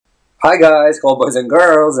Hi guys, cool boys and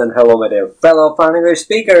girls, and hello my dear fellow foreign English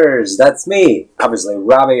speakers. That's me, obviously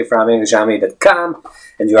Robbie from EnglishArmy.com,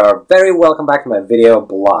 and you are very welcome back to my video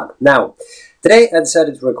blog. Now, today I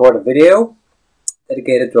decided to record a video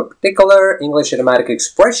dedicated to a particular English idiomatic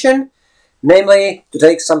expression, namely, to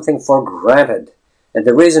take something for granted. And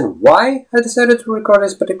the reason why I decided to record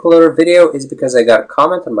this particular video is because I got a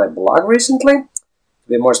comment on my blog recently. To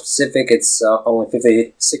be more specific, it's only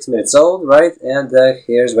 56 minutes old, right? And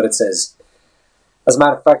here's what it says. As a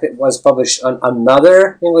matter of fact, it was published on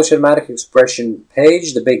another English idiomatic expression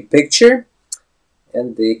page, The Big Picture.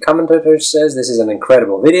 And the commentator says, this is an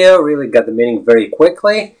incredible video, really got the meaning very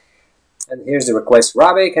quickly. And here's the request.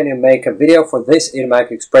 Robbie, can you make a video for this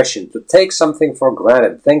idiomatic expression? To take something for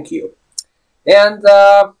granted. Thank you. And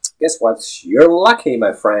guess what? You're lucky,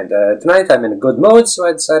 my friend. Tonight I'm in a good mood, so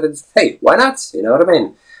I decided, hey, why not? You know what I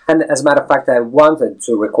mean? And as a matter of fact, I wanted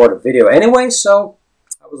to record a video anyway, so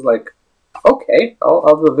I was like, okay,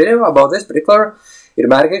 I'll do a video about this particular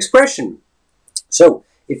idiomatic expression. So,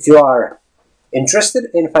 if you are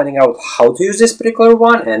interested in finding out how to use this particular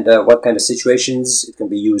one and what kind of situations it can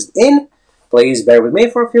be used in, please bear with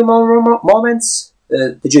me for a few more moments.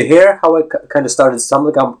 Did you hear how I kind of started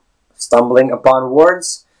stumbling upon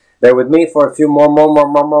words? Bear with me for a few more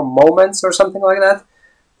moments or something like that.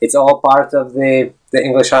 It's all part of the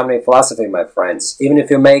English harmony philosophy, my friends. Even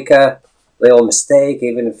if you make a little mistake,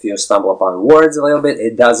 even if you stumble upon words a little bit,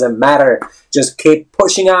 it doesn't matter. Just keep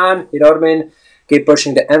pushing on, you know what I mean? Keep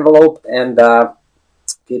pushing the envelope and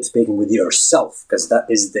keep speaking with yourself, because that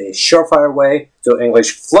is the surefire way to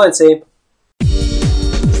English fluency.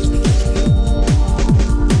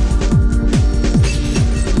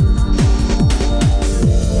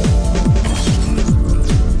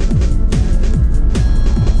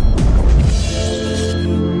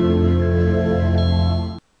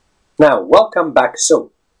 Now, welcome back.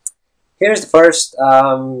 So, here's the first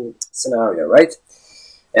scenario, right?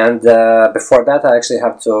 And before that, I actually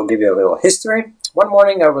have to give you a little history. One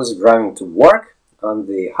morning, I was driving to work on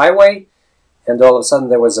the highway, and all of a sudden,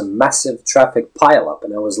 there was a massive traffic pileup,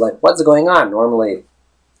 and I was like, what's going on? Normally,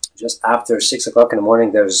 just after 6 o'clock in the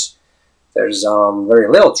morning, there's very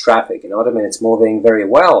little traffic, you know what I mean? It's moving very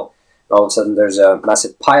well. All of a sudden, there's a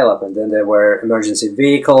massive pileup, and then there were emergency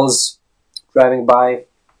vehicles driving by.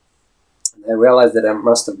 I realized that there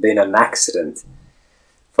must have been an accident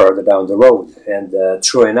further down the road, and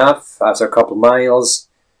true enough, after a couple miles,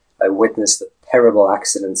 I witnessed a terrible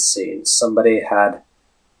accident scene. Somebody had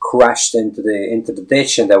crashed into the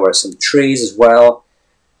ditch, and there were some trees as well,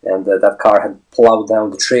 and that car had plowed down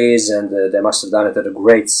the trees, and they must have done it at a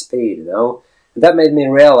great speed, you know. And that made me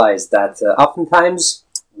realize that oftentimes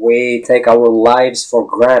we take our lives for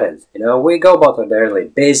granted. You know, we go about our daily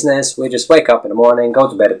business, we just wake up in the morning, go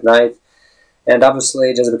to bed at night. And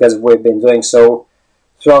obviously, just because we've been doing so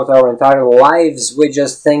throughout our entire lives, we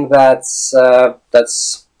just think that's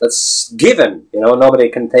given. You know, nobody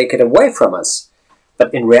can take it away from us.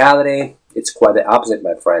 But in reality, it's quite the opposite,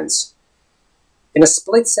 my friends. In a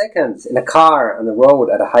split second, in a car on the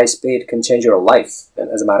road at a high speed can change your life.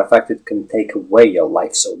 And as a matter of fact, it can take away your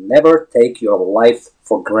life. So never take your life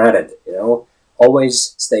for granted, you know.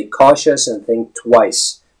 Always stay cautious and think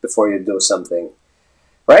twice before you do something.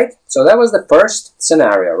 Right? So that was the first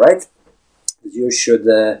scenario, right? You should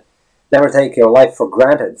never take your life for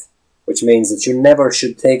granted, which means that you never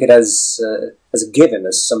should take it as a given,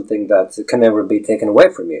 as something that can never be taken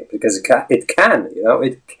away from you, because it can, you know,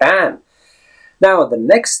 it can. Now, the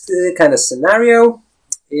next kind of scenario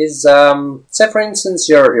is, say for instance,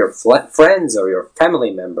 your friends or your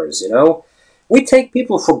family members, you know. We take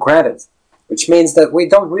people for granted, which means that we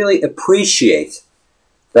don't really appreciate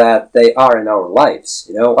that they are in our lives.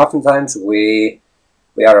 You know, oftentimes we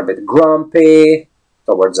are a bit grumpy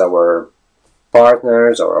towards our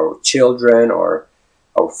partners or our children or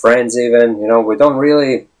our friends even. You know, we don't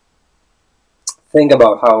really think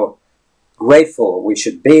about how grateful we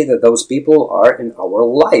should be that those people are in our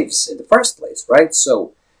lives in the first place, right?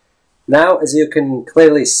 So now, as you can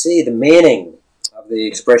clearly see, the meaning of the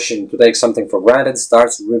expression to take something for granted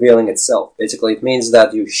starts revealing itself. Basically, it means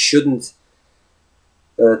that you shouldn't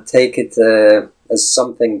take it as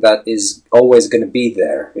something that is always going to be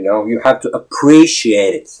there. You know, you have to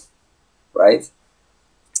appreciate it, right?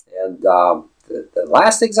 And the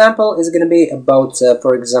last example is going to be about,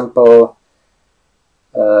 for example,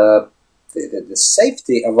 the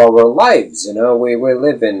safety of our lives. You know, we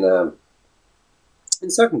live in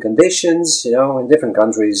certain conditions. You know, in different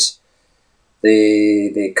countries,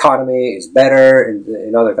 the economy is better,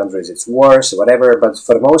 in other countries it's worse, whatever, but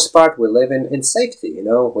for the most part we live in safety, you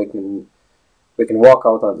know. We We can walk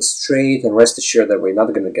out on the street and rest assured that we're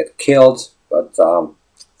not going to get killed. But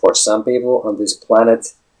for some people on this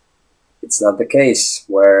planet, it's not the case.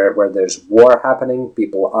 Where there's war happening,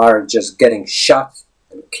 people are just getting shot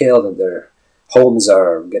and killed, and their homes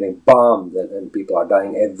are getting bombed, and people are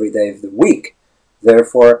dying every day of the week.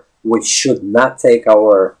 Therefore, we should not take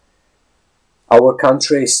our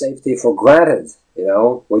country's safety for granted.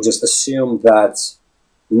 We just assume that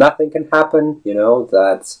nothing can happen.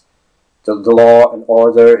 That the law and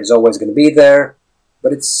order is always going to be there,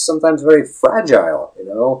 but it's sometimes very fragile.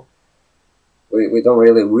 We don't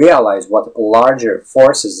really realize what larger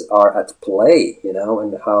forces are at play.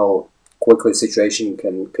 And how quickly situation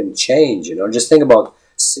can change. Just think about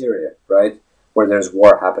Syria, right, where there's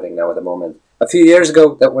war happening now at the moment. A few years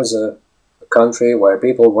ago, that was a country where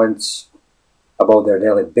people went about their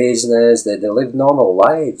daily business. They lived normal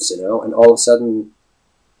lives, and all of a sudden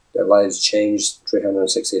their lives changed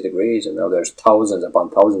 360 degrees, and now there's thousands upon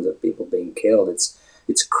thousands of people being killed.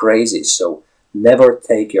 It's crazy. So never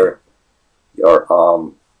take your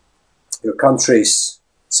country's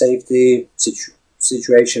safety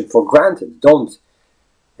situation for granted. Don't.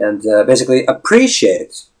 And basically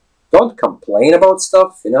appreciate. Don't complain about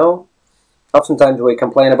stuff. Oftentimes we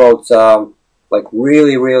complain about like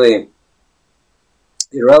really, really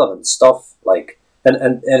irrelevant stuff, like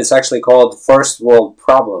and it's actually called first world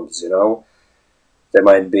problems. There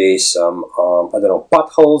might be some I don't know,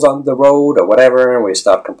 potholes on the road or whatever, and we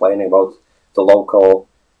start complaining about the local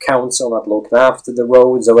council not looking after the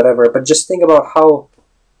roads or whatever. But just think about how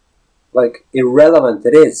like irrelevant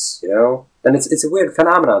it is, and it's a weird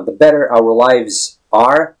phenomenon. The better our lives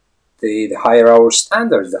are, the higher our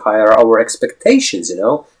standards, the higher our expectations,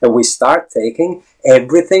 and we start taking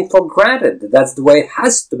everything for granted. That's the way it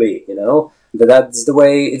has to be, that's the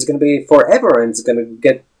way it's going to be forever, and it's going to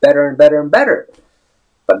get better and better and better.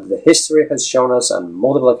 But the history has shown us on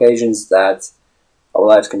multiple occasions that our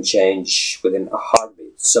lives can change within a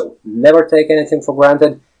heartbeat. So never take anything for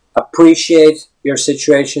granted. Appreciate your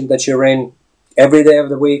situation that you're in every day of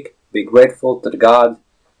the week. Be grateful to the God,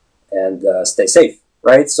 and stay safe.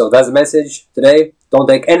 Right? So that's the message today. Don't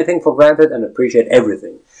take anything for granted and appreciate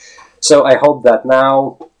everything. So I hope that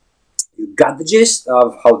now you got the gist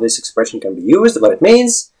of how this expression can be used, what it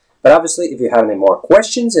means. But obviously, if you have any more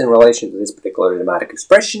questions in relation to this particular idiomatic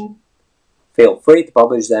expression, feel free to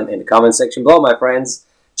publish them in the comment section below, my friends.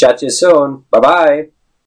 Chat to you soon. Bye-bye.